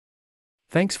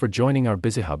Thanks for joining our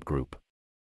Busihub group.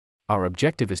 Our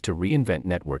objective is to reinvent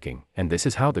networking, and this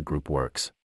is how the group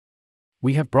works.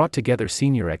 We have brought together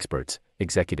senior experts,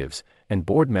 executives, and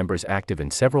board members active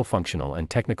in several functional and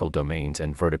technical domains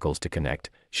and verticals to connect,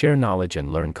 share knowledge,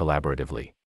 and learn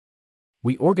collaboratively.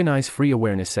 We organize free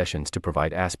awareness sessions to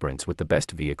provide aspirants with the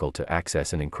best vehicle to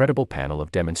access an incredible panel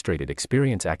of demonstrated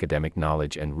experience, academic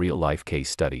knowledge, and real-life case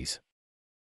studies.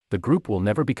 The group will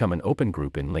never become an open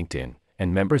group in LinkedIn,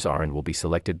 and members are and will be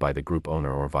selected by the group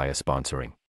owner or via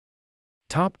sponsoring.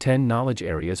 Top 10 knowledge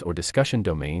areas or discussion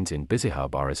domains in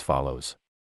Busihub are as follows.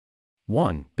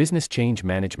 1. Business change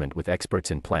management with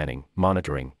experts in planning,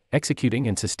 monitoring, executing,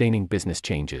 and sustaining business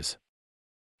changes.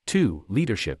 2.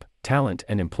 Leadership, talent,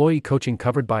 and employee coaching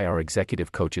covered by our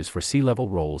executive coaches for C-level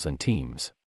roles and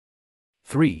teams.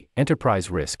 3.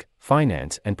 Enterprise risk,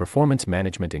 finance, and performance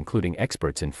management including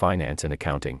experts in finance and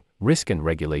accounting, risk and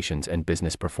regulations, and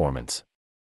business performance.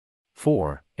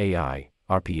 4. AI,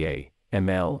 RPA,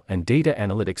 ML, and data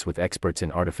analytics with experts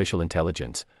in artificial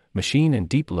intelligence, machine and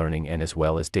deep learning, and as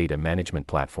well as data management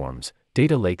platforms,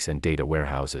 data lakes, and data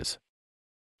warehouses.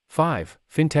 5.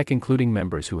 FinTech including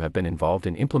members who have been involved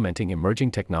in implementing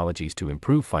emerging technologies to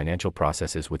improve financial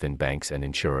processes within banks and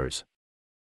insurers.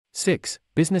 6.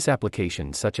 Business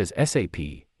applications such as SAP,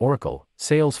 Oracle,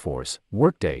 Salesforce,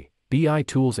 Workday, BI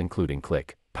tools including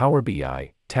Qlik, Power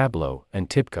BI, Tableau, and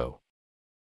TIBCO.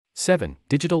 7.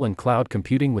 Digital and cloud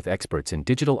computing with experts in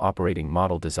digital operating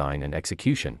model design and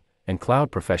execution, and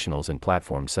cloud professionals in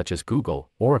platforms such as Google,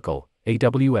 Oracle,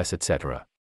 AWS, etc.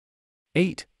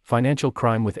 8. Financial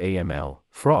crime with AML,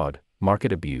 fraud,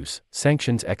 market abuse,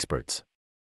 sanctions experts.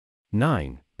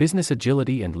 9. Business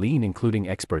agility and lean including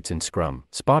experts in Scrum,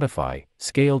 Spotify,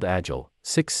 Scaled Agile,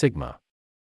 Six Sigma.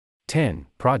 10.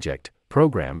 Project,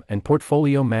 program, and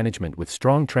portfolio management with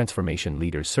strong transformation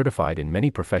leaders certified in many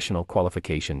professional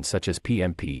qualifications such as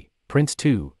PMP,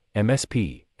 Prince2,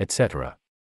 MSP, etc.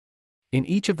 In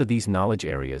each of these knowledge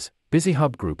areas,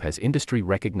 Busihub Group has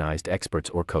industry-recognized experts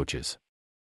or coaches.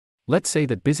 Let's say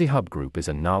that Busihub Group is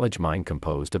a knowledge mine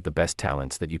composed of the best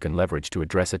talents that you can leverage to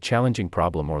address a challenging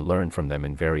problem or learn from them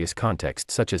in various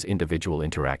contexts such as individual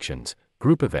interactions,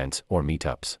 group events, or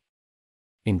meetups.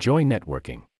 Enjoy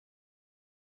networking.